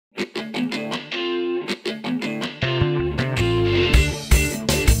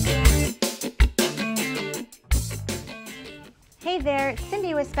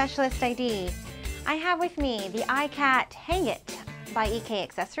you with Specialist ID. I have with me the iCat Hang It by EK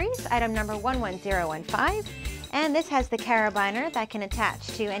Accessories, item number 11015. And this has the carabiner that can attach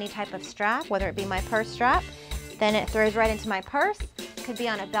to any type of strap, whether it be my purse strap, then it throws right into my purse, could be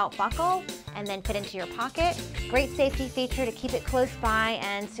on a belt buckle, and then fit into your pocket. Great safety feature to keep it close by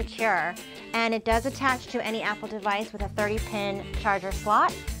and secure. And it does attach to any Apple device with a 30-pin charger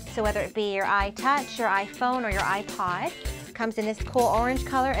slot. So whether it be your iTouch, your iPhone, or your iPod, comes in this cool orange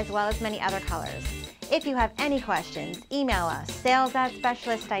color as well as many other colors. If you have any questions, email us,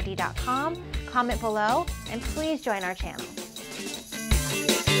 sales@specialistid.com, comment below, and please join our channel.